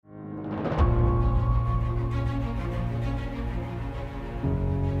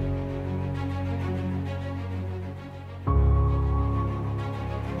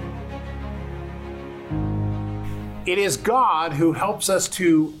It is God who helps us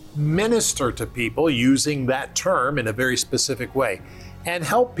to minister to people using that term in a very specific way. And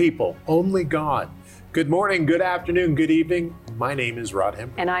help people, only God. Good morning, good afternoon, good evening. My name is Rod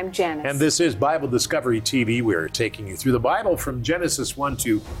Hemp. And I'm Janice. And this is Bible Discovery TV. We're taking you through the Bible from Genesis 1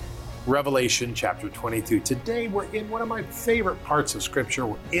 to Revelation chapter 22. Today we're in one of my favorite parts of Scripture.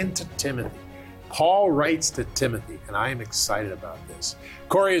 We're into Timothy. Paul writes to Timothy, and I am excited about this.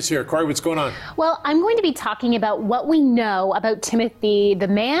 Corey is here. Corey, what's going on? Well, I'm going to be talking about what we know about Timothy the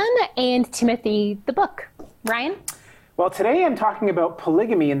man and Timothy the book. Ryan? Well, today I'm talking about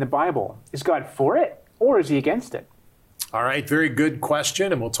polygamy in the Bible. Is God for it, or is he against it? All right, very good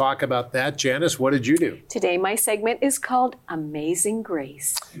question, and we'll talk about that. Janice, what did you do? Today my segment is called Amazing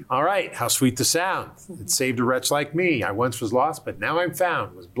Grace. All right, how sweet the sound. It saved a wretch like me. I once was lost, but now I'm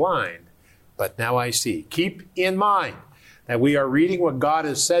found, was blind, but now I see. Keep in mind that we are reading what God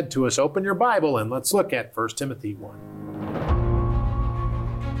has said to us. Open your Bible and let's look at 1 Timothy 1.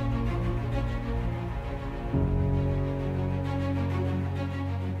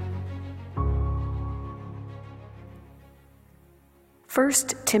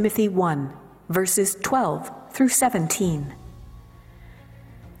 First Timothy 1, verses 12 through 17.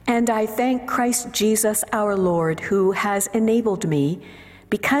 And I thank Christ Jesus our Lord, who has enabled me,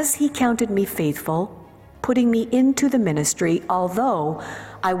 because he counted me faithful, putting me into the ministry, although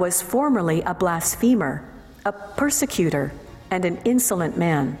I was formerly a blasphemer, a persecutor, and an insolent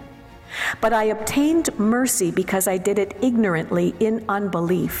man. But I obtained mercy because I did it ignorantly in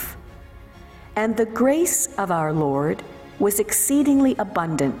unbelief. And the grace of our Lord was exceedingly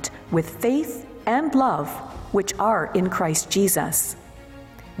abundant with faith and love which are in Christ Jesus.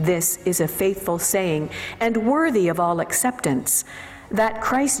 This is a faithful saying and worthy of all acceptance, that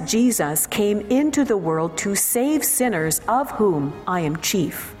Christ Jesus came into the world to save sinners, of whom I am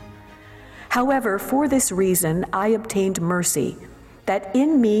chief. However, for this reason I obtained mercy, that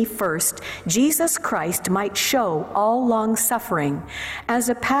in me first Jesus Christ might show all long-suffering as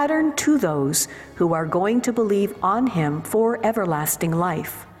a pattern to those who are going to believe on him for everlasting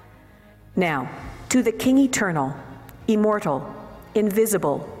life. Now, to the King eternal, immortal,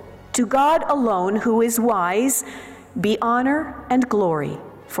 invisible, to God alone who is wise, be honor and glory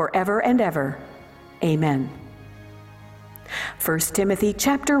forever and ever. Amen. 1 Timothy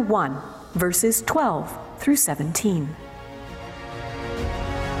chapter 1, verses 12 through 17.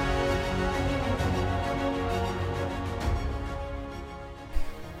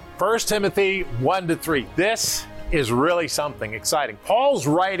 First Timothy 1 to 3. This is really something exciting. Paul's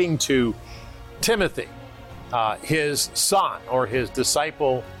writing to Timothy, his son or his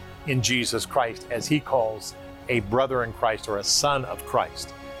disciple in Jesus Christ, as he calls a brother in Christ or a son of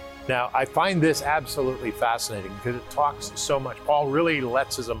Christ. Now, I find this absolutely fascinating because it talks so much. Paul really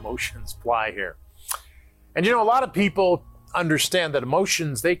lets his emotions fly here. And you know, a lot of people understand that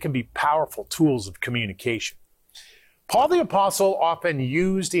emotions, they can be powerful tools of communication. Paul the Apostle often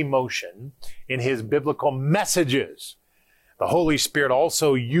used emotion in his biblical messages. The Holy Spirit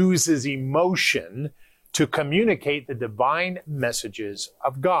also uses emotion to communicate the divine messages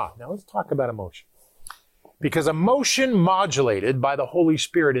of God. Now let's talk about emotion. Because emotion modulated by the Holy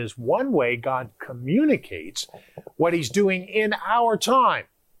Spirit is one way God communicates what he's doing in our time.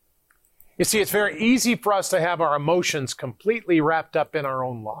 You see, it's very easy for us to have our emotions completely wrapped up in our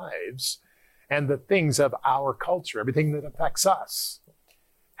own lives and the things of our culture, everything that affects us.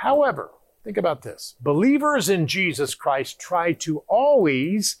 However, think about this. Believers in Jesus Christ try to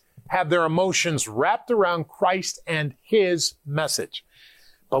always have their emotions wrapped around Christ and his message.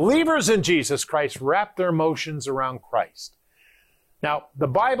 Believers in Jesus Christ wrap their emotions around Christ. Now, the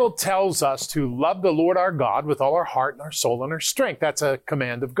Bible tells us to love the Lord our God with all our heart and our soul and our strength. That's a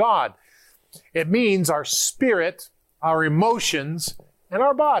command of God. It means our spirit, our emotions, and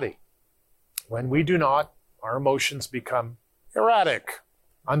our body. When we do not, our emotions become erratic,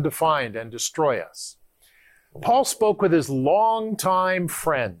 undefined, and destroy us. Paul spoke with his longtime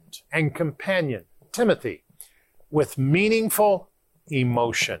friend and companion, Timothy, with meaningful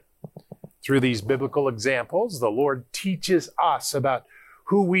emotion. Through these biblical examples, the Lord teaches us about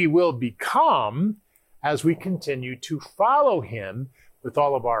who we will become as we continue to follow him with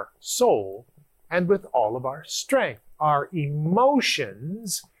all of our soul and with all of our strength. Our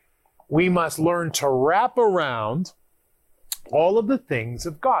emotions, we must learn to wrap around all of the things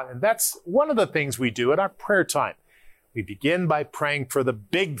of God. And that's one of the things we do at our prayer time. We begin by praying for the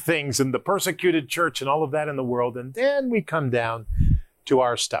big things in the persecuted church and all of that in the world, and then we come down to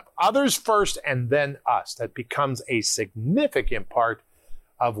our stuff. Others first and then us. That becomes a significant part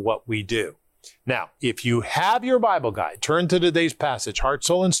of what we do. Now, if you have your Bible guide, turn to today's passage, Heart,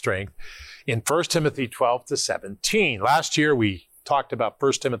 Soul, and Strength, in 1 Timothy 12 to 17. Last year, we talked about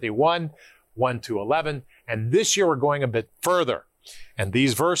 1 Timothy 1 to 11, and this year we're going a bit further. And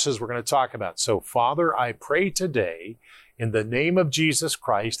these verses we're going to talk about. So, Father, I pray today in the name of Jesus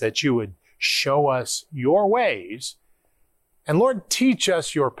Christ that you would show us your ways, and Lord, teach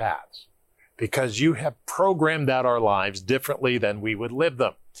us your paths, because you have programmed out our lives differently than we would live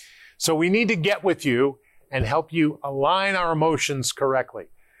them. So we need to get with you and help you align our emotions correctly.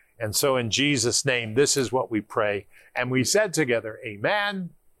 And so in Jesus' name, this is what we pray. And we said together, amen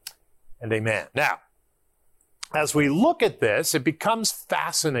and amen. Now, as we look at this, it becomes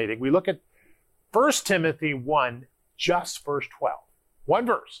fascinating. We look at 1 Timothy 1, just verse 12. One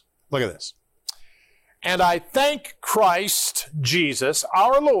verse. Look at this. And I thank Christ Jesus,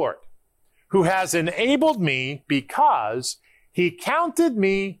 our Lord, who has enabled me because he counted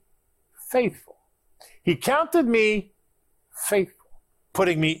me faithful. He counted me faithful,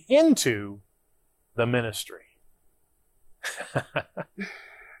 putting me into the ministry.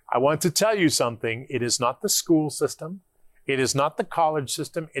 I want to tell you something. It is not the school system. It is not the college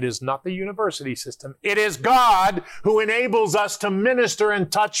system. It is not the university system. It is God who enables us to minister and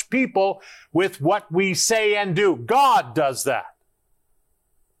touch people with what we say and do. God does that.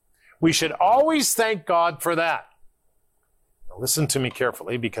 We should always thank God for that. Now listen to me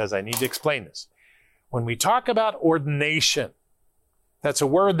carefully, because I need to explain this. When we talk about ordination, that's a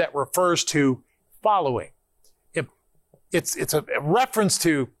word that refers to following. It's a reference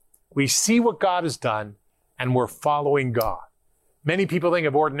to we see what God has done and we're following God. Many people think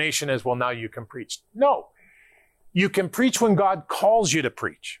of ordination as, well, now you can preach. No, you can preach when God calls you to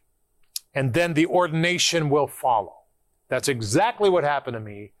preach, and then the ordination will follow. That's exactly what happened to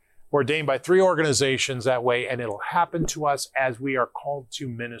me. Ordained by 3 organizations that way, and it'll happen to us as we are called to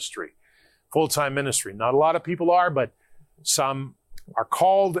ministry, full-time ministry. Not a lot of people are, but some are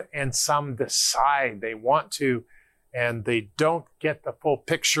called and some decide they want to, and they don't get the full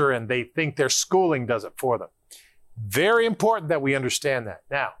picture, and they think their schooling does it for them. Very important that we understand that.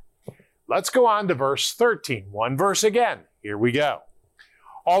 Now, let's go on to verse 13. One verse again. Here we go.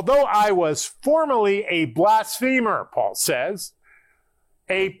 Although I was formerly a blasphemer, Paul says,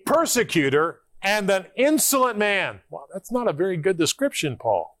 a persecutor, and an insolent man. Well, that's not a very good description,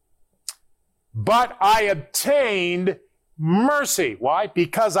 Paul. But I obtained mercy. Why?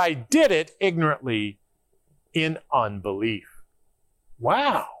 Because I did it ignorantly in unbelief.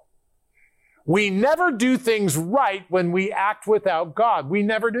 Wow. We never do things right when we act without God. We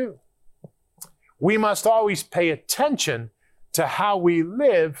never do. We must always pay attention to how we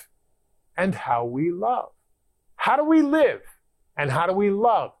live and how we love. How do we live? And how do we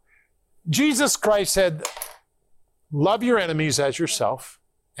love? Jesus Christ said, love your enemies as yourself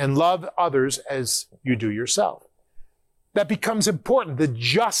and love others as you do yourself. That becomes important. The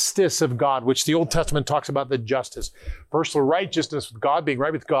justice of God, which the Old Testament talks about the justice. First, the righteousness with God, being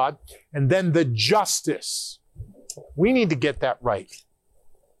right with God, and then the justice. We need to get that right.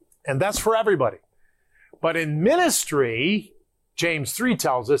 And that's for everybody. But in ministry, James 3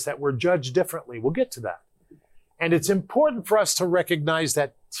 tells us that we're judged differently. We'll get to that. And it's important for us to recognize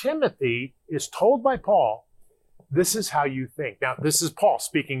that Timothy is told by Paul, this is how you think. Now, this is Paul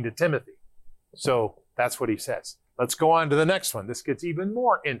speaking to Timothy. So that's what he says. Let's go on to the next one. This gets even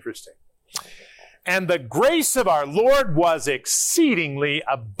more interesting. And the grace of our Lord was exceedingly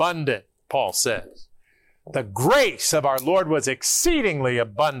abundant, Paul says. The grace of our Lord was exceedingly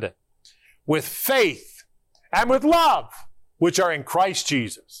abundant with faith and with love, which are in Christ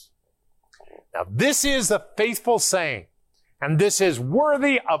Jesus. Now, this is a faithful saying, and this is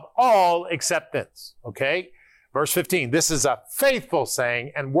worthy of all acceptance. Okay? Verse 15, this is a faithful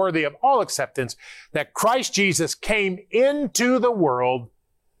saying and worthy of all acceptance that Christ Jesus came into the world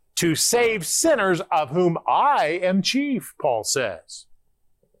to save sinners, of whom I am chief, Paul says.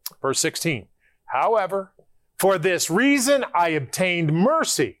 Verse 16, however, for this reason I obtained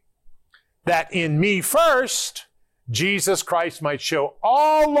mercy, that in me first Jesus Christ might show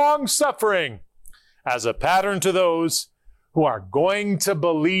all long suffering as a pattern to those who are going to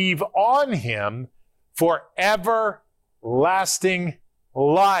believe on him for everlasting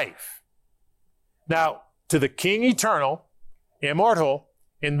life. Now, to the King eternal, immortal,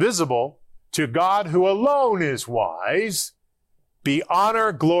 invisible, to God who alone is wise, be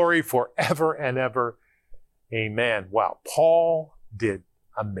honor, glory forever and ever. Amen. Wow, Paul did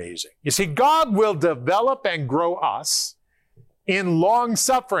amazing. You see, God will develop and grow us in long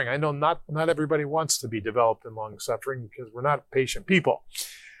suffering. I know not everybody wants to be developed in long suffering because we're not patient people.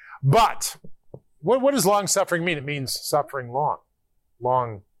 But what does long suffering mean? It means suffering long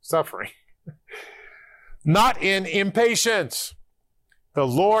suffering. not in impatience. The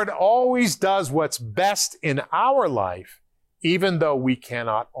Lord always does what's best in our life, even though we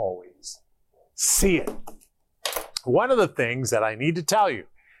cannot always see it. One of the things that I need to tell you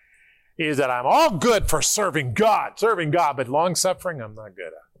is that I'm all good for serving God, but long-suffering I'm not good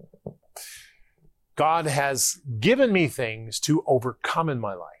at. God has given me things to overcome in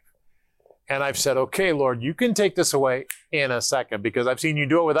my life. And I've said, okay, Lord, you can take this away in a second because I've seen you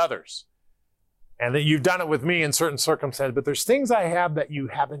do it with others. And that you've done it with me in certain circumstances, but there's things I have that you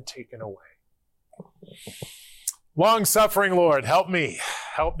haven't taken away. Long-suffering, Lord, help me,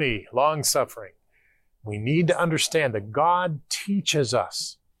 long-suffering. We need to understand that God teaches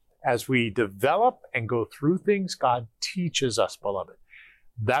us. As we develop and go through things, God teaches us, beloved.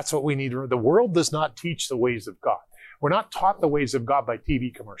 That's what we need. The world does not teach the ways of God. We're not taught the ways of God by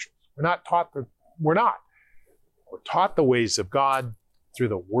TV commercials. We're taught the ways of God through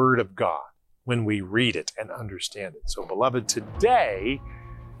the Word of God when we read it and understand it. So, beloved, today,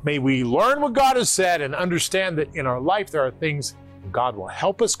 may we learn what God has said and understand that in our life there are things God will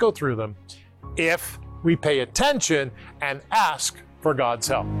help us go through them if we pay attention and ask for God's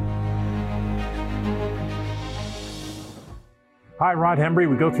help. Hi, Rod Hembry.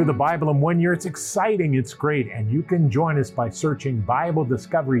 We go through the Bible in 1 year. It's exciting. It's great. And you can join us by searching Bible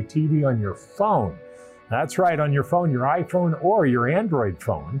Discovery TV on your phone. That's right, on your phone, your iPhone or your Android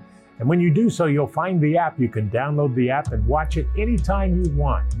phone. And when you do so, you'll find the app. You can download the app and watch it anytime you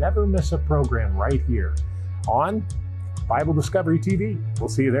want. Never miss a program right here on Bible Discovery TV. We'll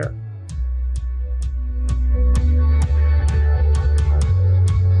see you there.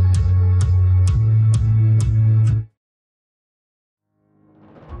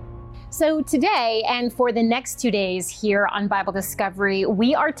 So today, and for the next 2 days here on Bible Discovery,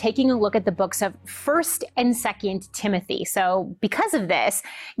 we are taking a look at the books of 1st and 2nd Timothy. So because of this,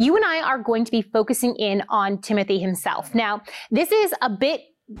 you and I are going to be focusing in on Timothy himself. Now, this is a bit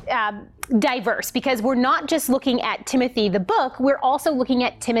diverse because we're not just looking at Timothy the book, we're also looking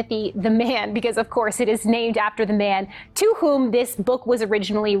at Timothy the man, because of course it is named after the man to whom this book was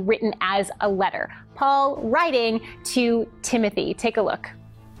originally written as a letter. Paul writing to Timothy. Take a look.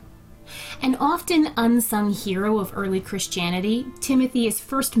 An often unsung hero of early Christianity, Timothy is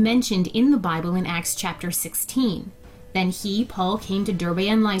first mentioned in the Bible in Acts chapter 16. Then he, Paul, came to Derbe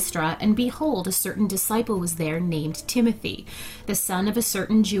and Lystra, and behold, a certain disciple was there named Timothy, the son of a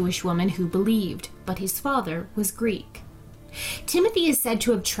certain Jewish woman who believed, but his father was Greek. Timothy is said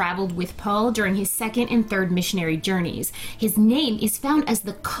to have traveled with Paul during his 2nd and 3rd missionary journeys. His name is found as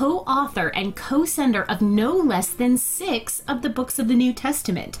the co-author and co-sender of no less than 6 of the books of the New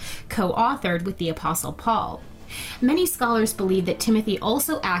Testament, co-authored with the Apostle Paul. Many scholars believe that Timothy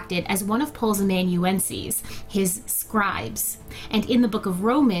also acted as one of Paul's amanuenses, his scribes. And in the book of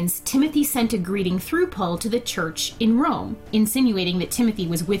Romans, Timothy sent a greeting through Paul to the church in Rome, insinuating that Timothy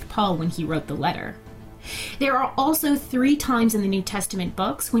was with Paul when he wrote the letter. There are also 3 times in the New Testament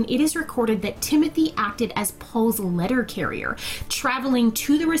books when it is recorded that Timothy acted as Paul's letter carrier, traveling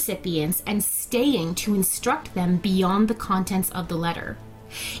to the recipients and staying to instruct them beyond the contents of the letter.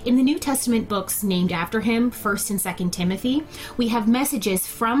 In the New Testament books named after him, 1st and 2nd Timothy, we have messages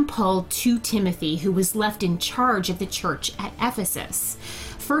from Paul to Timothy, who was left in charge of the church at Ephesus.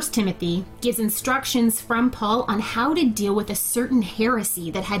 1 Timothy gives instructions from Paul on how to deal with a certain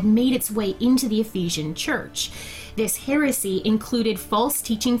heresy that had made its way into the Ephesian church. This heresy included false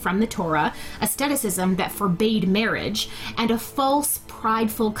teaching from the Torah, asceticism that forbade marriage, and a false,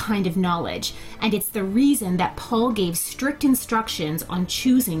 prideful kind of knowledge. And it's the reason that Paul gave strict instructions on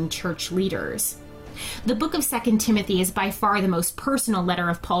choosing church leaders. The book of 2 Timothy is by far the most personal letter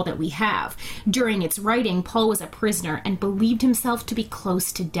of Paul that we have. During its writing, Paul was a prisoner and believed himself to be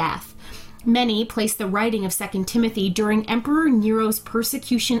close to death. Many place the writing of 2 Timothy during Emperor Nero's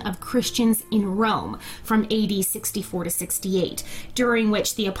persecution of Christians in Rome from AD 64 to 68, during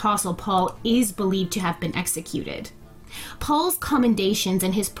which the Apostle Paul is believed to have been executed. Paul's commendations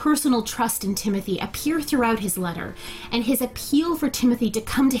and his personal trust in Timothy appear throughout his letter, and his appeal for Timothy to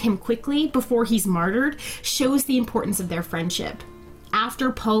come to him quickly before he's martyred shows the importance of their friendship.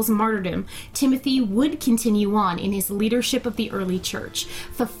 After Paul's martyrdom, Timothy would continue on in his leadership of the early church,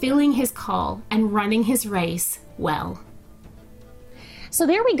 fulfilling his call and running his race well. So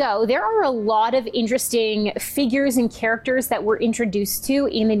there we go. There are a lot of interesting figures and characters that we're introduced to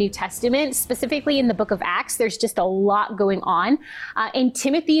in the New Testament, specifically in the book of Acts. There's just a lot going on. And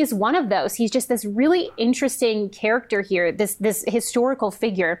Timothy is one of those. He's just this really interesting character here, this historical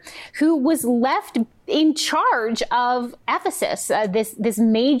figure who was left in charge of Ephesus, this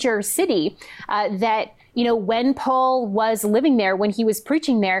major city that, when Paul was living there, when he was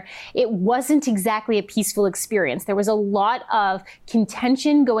preaching there, it wasn't exactly a peaceful experience. There was a lot of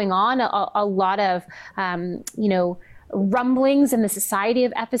contention going on, a lot of, rumblings in the society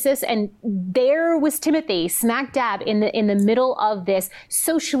of Ephesus. And there was Timothy smack dab in the middle of this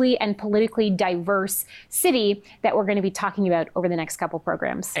socially and politically diverse city that we're going to be talking about over the next couple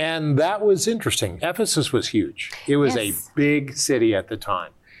programs. And that was interesting. Ephesus was huge. It was a big city at the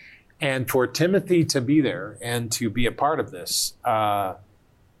time. And for Timothy to be there and to be a part of this, I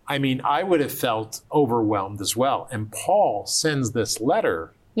would have felt overwhelmed as well. And Paul sends this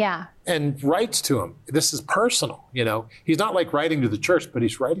letter and writes to him. This is personal, He's not like writing to the church, but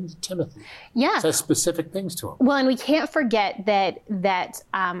he's writing to Timothy. Yeah. Says specific things to him. Well, and we can't forget that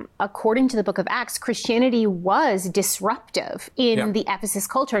according to the book of Acts, Christianity was disruptive in the Ephesus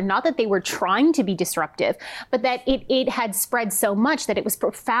culture. Not that they were trying to be disruptive, but that it had spread so much that it was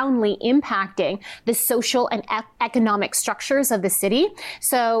profoundly impacting the social and economic structures of the city.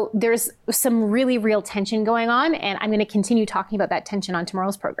 So there's some really real tension going on, and I'm going to continue talking about that tension on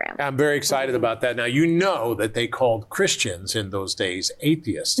tomorrow's program. I'm very excited about that. Now, that they called Christians in those days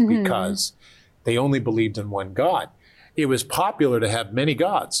atheists because they only believed in one God. It was popular to have many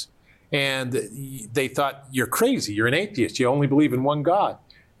gods. And they thought, you're crazy, you're an atheist, you only believe in one God.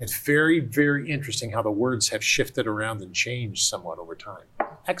 It's very, very interesting how the words have shifted around and changed somewhat over time.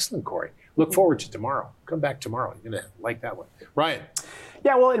 Excellent, Corey. Look forward to tomorrow. Come back tomorrow. You're going to like that one. Ryan.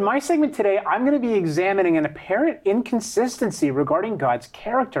 Yeah, well, in my segment today, I'm going to be examining an apparent inconsistency regarding God's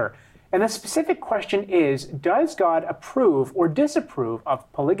character. And the specific question is, does God approve or disapprove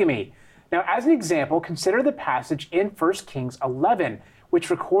of polygamy? Now, as an example, consider the passage in 1 Kings 11, which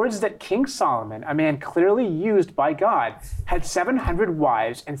records that King Solomon, a man clearly used by God, had 700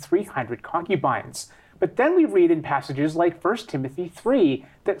 wives and 300 concubines. But then we read in passages like 1 Timothy 3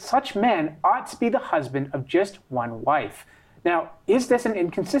 that such men ought to be the husband of just one wife. Now, is this an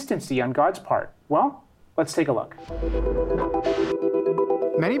inconsistency on God's part? Well, let's take a look.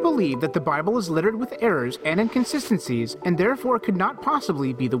 Many believe that the Bible is littered with errors and inconsistencies and therefore could not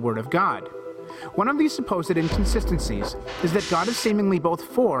possibly be the Word of God. One of these supposed inconsistencies is that God is seemingly both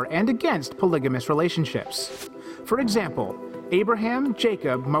for and against polygamous relationships. For example, Abraham,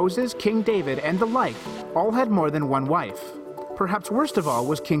 Jacob, Moses, King David, and the like all had more than one wife. Perhaps worst of all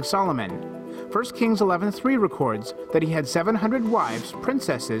was King Solomon. 1 Kings 11:3 records that he had 700 wives,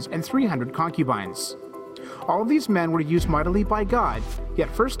 princesses, and 300 concubines. All of these men were used mightily by God, yet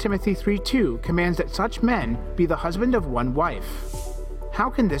 1 Timothy 3:2 commands that such men be the husband of one wife. How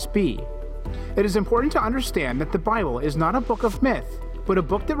can this be? It is important to understand that the Bible is not a book of myth, but a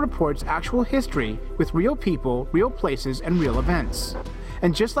book that reports actual history with real people, real places, and real events.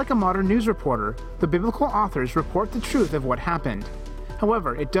 And just like a modern news reporter, the biblical authors report the truth of what happened.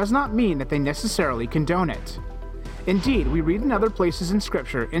 However, it does not mean that they necessarily condone it. Indeed, we read in other places in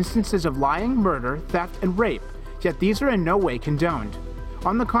Scripture instances of lying, murder, theft, and rape, yet these are in no way condoned.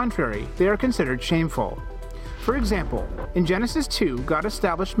 On the contrary, they are considered shameful. For example, in Genesis 2, God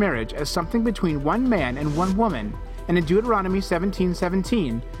established marriage as something between one man and one woman, and in Deuteronomy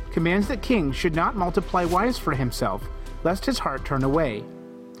 17:17 commands that kings should not multiply wives for himself, lest his heart turn away.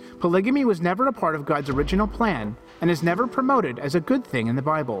 Polygamy was never a part of God's original plan, and is never promoted as a good thing in the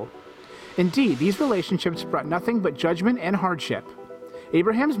Bible. Indeed, these relationships brought nothing but judgment and hardship.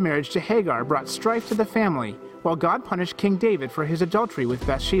 Abraham's marriage to Hagar brought strife to the family, while God punished King David for his adultery with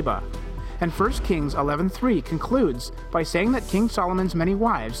Bathsheba. And 1 Kings 11:3 concludes by saying that King Solomon's many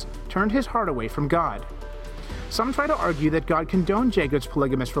wives turned his heart away from God. Some try to argue that God condoned Jacob's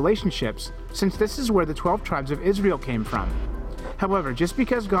polygamous relationships, since this is where the 12 tribes of Israel came from. However, just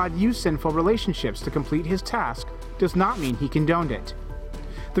because God used sinful relationships to complete his task does not mean he condoned it.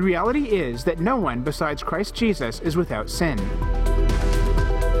 The reality is that no one besides Christ Jesus is without sin.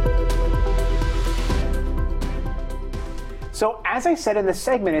 So, as I said in the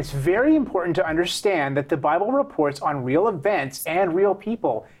segment, it's very important to understand that the Bible reports on real events and real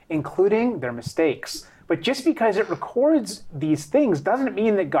people, including their mistakes. But just because it records these things doesn't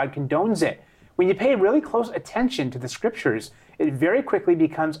mean that God condones it. When you pay really close attention to the Scriptures, it very quickly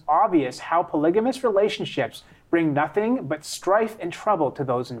becomes obvious how polygamous relationships bring nothing but strife and trouble to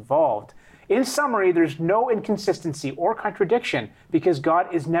those involved. In summary, there's no inconsistency or contradiction because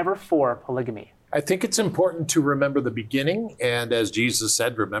God is never for polygamy. I think it's important to remember the beginning. And as Jesus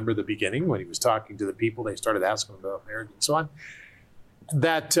said, remember the beginning when he was talking to the people, they started asking about marriage and so on.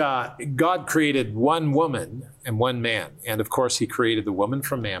 That God created one woman and one man. And of course, he created the woman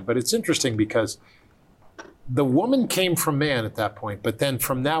from man. But it's interesting because the woman came from man at that point, but then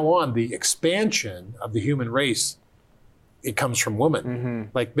from now on, the expansion of the human race, it comes from woman,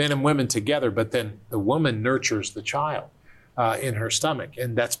 like men and women together, but then the woman nurtures the child in her stomach,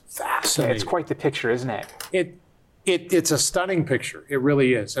 and that's fascinating. It's quite the picture, isn't it? It's a stunning picture. It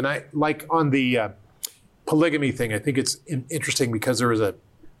really is. And I like on the polygamy thing, I think it's interesting because there was a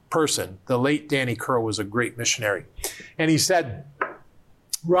person, the late Danny Curl was a great missionary, and he said,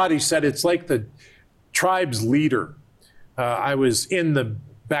 Roddy said, it's like the tribe's leader. I was in the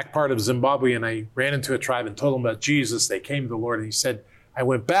back part of Zimbabwe and I ran into a tribe and told them about Jesus. They came to the Lord, and he said, I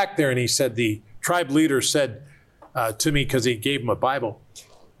went back there, and he said, the tribe leader said to me, because he gave him a Bible,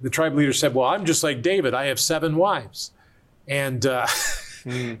 the tribe leader said, well, I'm just like David. I have 7 wives. And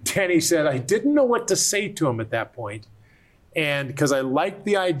Danny said, I didn't know what to say to him at that point. And because I liked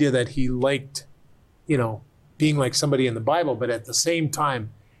the idea that he liked, being like somebody in the Bible, but at the same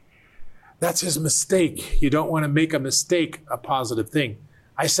time, that's his mistake. You don't want to make a mistake a positive thing.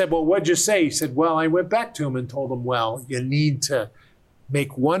 I said, well, what'd you say? He said, well, I went back to him and told him, well, you need to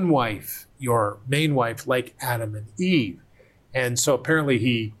make one wife your main wife like Adam and Eve. And so apparently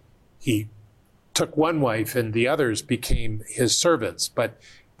he took one wife and the others became his servants, but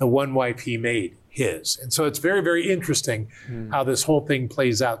the one wife he made his. And so it's very, very interesting how this whole thing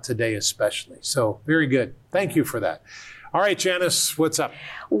plays out today especially. So very good. Thank you for that. All right, Janice, what's up?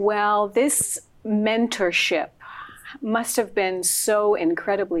 Well, this mentorship must have been so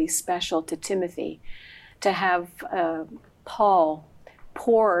incredibly special to Timothy, to have Paul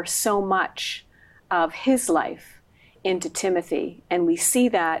pour so much of his life into Timothy. And we see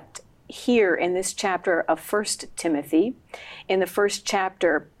that here in this chapter of 1 Timothy. In the first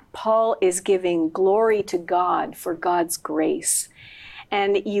chapter, Paul is giving glory to God for God's grace.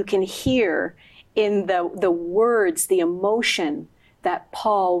 And you can hear in the words, the emotion that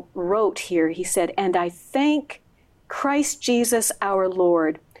Paul wrote here. He said, and I thank Christ Jesus our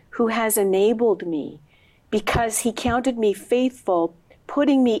Lord, who has enabled me, because he counted me faithful,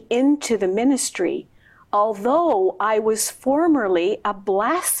 putting me into the ministry, although I was formerly a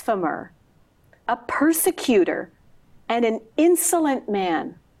blasphemer, a persecutor, and an insolent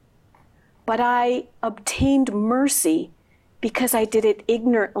man. But I obtained mercy because I did it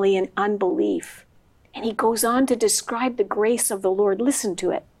ignorantly in unbelief. And he goes on to describe the grace of the Lord. Listen to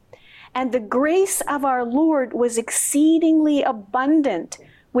it. And the grace of our Lord was exceedingly abundant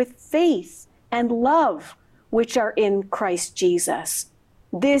with faith and love, which are in Christ Jesus.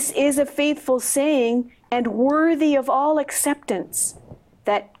 This is a faithful saying and worthy of all acceptance,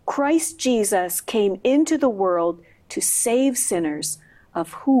 that Christ Jesus came into the world to save sinners,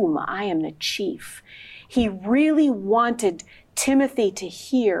 of whom I am the chief. He really wanted Timothy to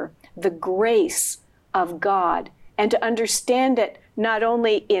hear the grace of God and to understand it not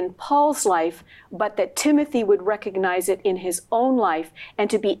only in Paul's life, but that Timothy would recognize it in his own life and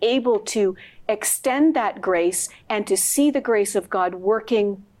to be able to extend that grace and to see the grace of God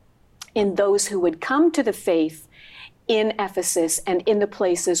working in those who would come to the faith in Ephesus and in the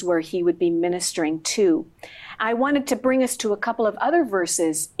places where he would be ministering to. I wanted to bring us to a couple of other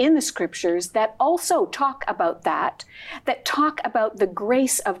verses in the scriptures that also talk about that talk about the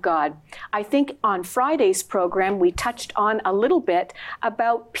grace of God. I think on Friday's program, we touched on a little bit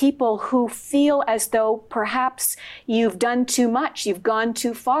about people who feel as though perhaps you've done too much, you've gone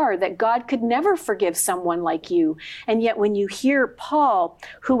too far, that God could never forgive someone like you. And yet when you hear Paul,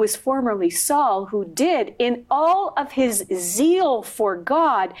 who was formerly Saul, who did, in all of his zeal for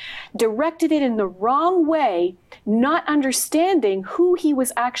God, directed it in the wrong way, not understanding who he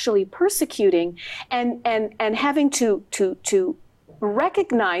was actually persecuting, and having to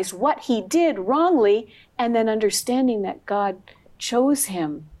recognize what he did wrongly, and then understanding that God chose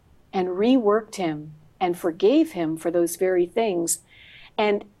him and reworked him and forgave him for those very things.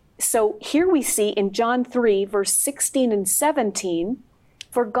 And so here we see in John 3, verse 16 and 17,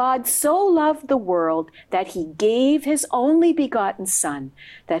 for God so loved the world that he gave his only begotten Son,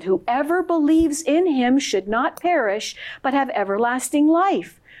 that whoever believes in him should not perish, but have everlasting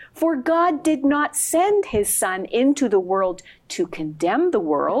life. For God did not send his Son into the world to condemn the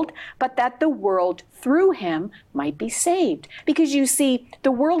world, but that the world through him might be saved. Because you see,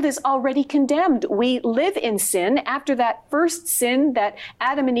 the world is already condemned. We live in sin after that first sin that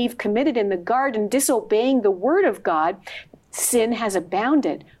Adam and Eve committed in the garden, disobeying the word of God. Sin has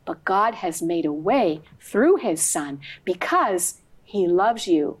abounded, but God has made a way through his Son because he loves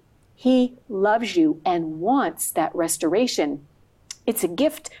you. He loves you and wants that restoration. It's a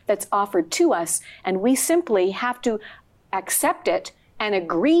gift that's offered to us, and we simply have to accept it and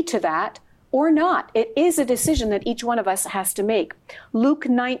agree to that, or not. It is a decision that each one of us has to make. Luke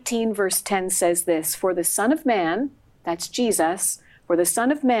 19 verse 10 says this, "For the Son of Man," that's Jesus, "for the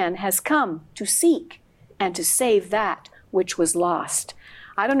Son of Man has come to seek and to save that which was lost."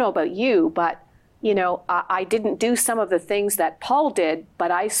 I don't know about you, but I didn't do some of the things that Paul did, but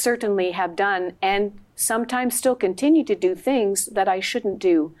I certainly have done and sometimes still continue to do things that I shouldn't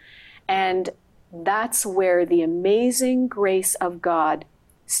do. And that's where the amazing grace of God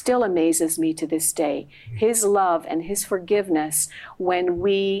still amazes me to this day. His love and his forgiveness when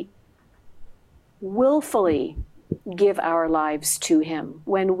we willfully give our lives to him,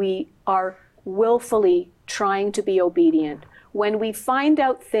 when we are willfully trying to be obedient, when we find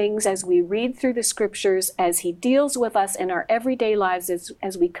out things as we read through the scriptures, as he deals with us in our everyday lives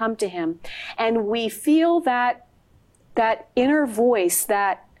as we come to him, and we feel that inner voice,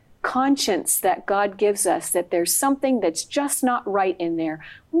 that conscience that God gives us, that there's something that's just not right in there.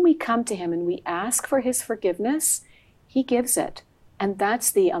 When we come to him and we ask for his forgiveness, he gives it. And that's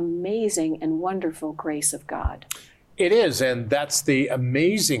the amazing and wonderful grace of God. It is, and that's the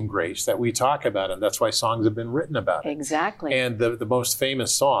amazing grace that we talk about, and that's why songs have been written about it. Exactly. And the most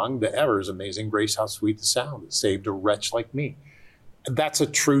famous song that ever is Amazing Grace, How Sweet the Sound, that saved a wretch like me. And that's a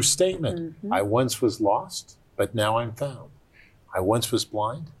true statement. Mm-hmm. I once was lost, but now I'm found. I once was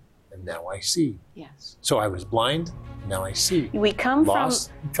blind, and now I see. Yes. So I was blind, now I see. We come Lost,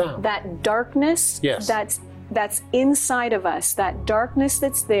 from found. that darkness Yes. that's inside of us, that darkness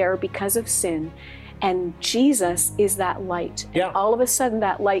that's there because of sin. And Jesus is that light. Yeah. And all of a sudden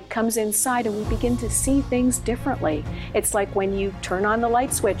that light comes inside and we begin to see things differently. It's like when you turn on the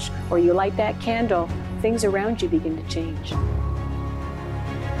light switch or you light that candle, things around you begin to change.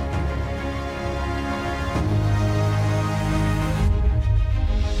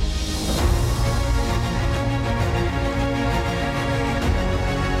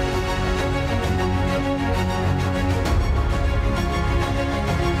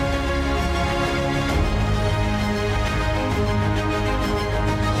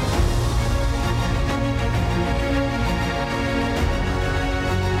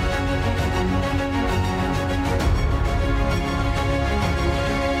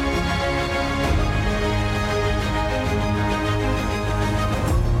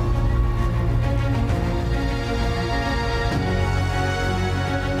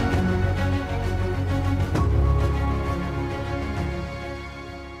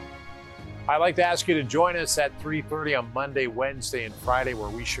 I'd like to ask you to join us at 3:30 on Monday, Wednesday, and Friday, where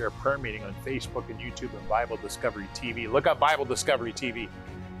we share a prayer meeting on Facebook and YouTube and Bible Discovery TV. Look up Bible Discovery TV,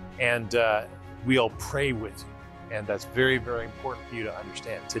 and we'll pray with you. And that's very, very important for you to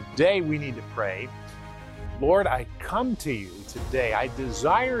understand. Today, we need to pray, Lord, I come to you today. I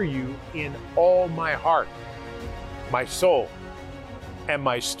desire you in all my heart, my soul, and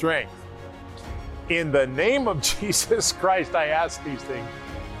my strength. In the name of Jesus Christ, I ask these things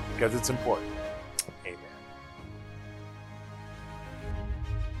because it's important.